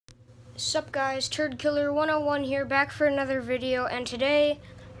Sup guys, Turd Killer 101 here, back for another video, and today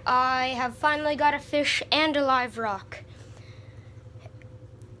I have finally got a fish and a live rock.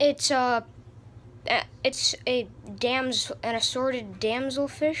 It's a an assorted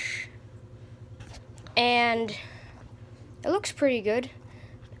damselfish, and it looks pretty good.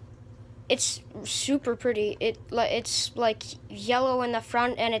 It's super pretty. It's like yellow in the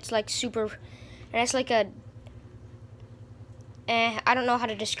front, and it's like super, and it's like a I don't know how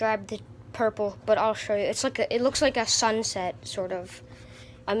to describe the purple, but I'll show you. It looks like a sunset, sort of,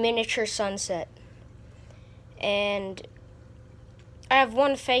 a miniature sunset. And I have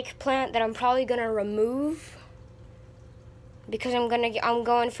one fake plant that I'm probably gonna remove because I'm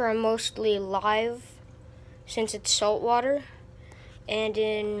going for a mostly live, since it's saltwater. And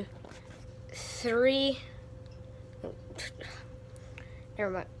in 3, never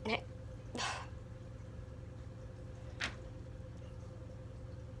mind.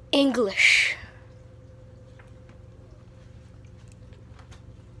 English.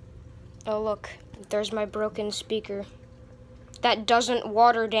 Oh look, there's my broken speaker. That doesn't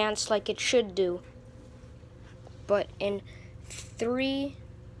water dance like it should do. But in 3,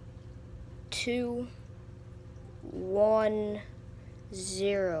 2, 1,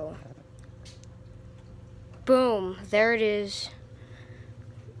 0. Boom, there it is.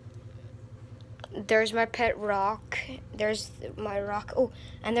 There's my pet rock. There's my rock. Oh,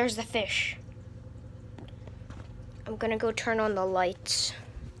 and there's the fish. I'm gonna go turn on the lights.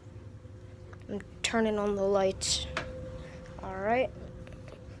 I'm turning on the lights. All right.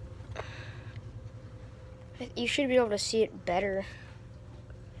 You should be able to see it better,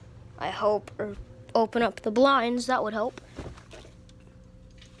 I hope, or open up the blinds. That would help.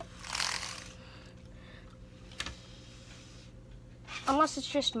 Unless it's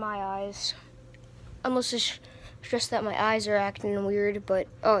just my eyes. Unless it's just that my eyes are acting weird, but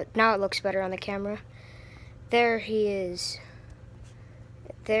oh, now it looks better on the camera. There he is.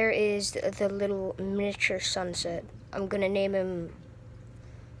 There is the little miniature sunset. I'm gonna name him,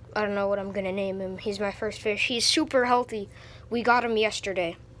 I don't know what I'm gonna name him. He's my first fish. He's super healthy. We got him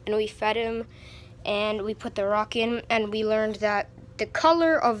yesterday, and we fed him, and we put the rock in, and we learned that the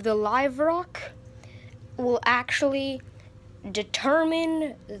color of the live rock will actually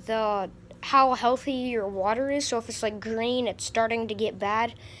determine how healthy your water is. So if it's like green, it's starting to get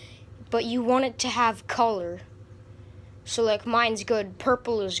bad, but you want it to have color. So like mine's good,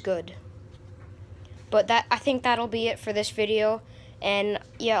 purple is good. But I think that'll be it for this video, and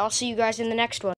yeah, I'll see you guys in the next one.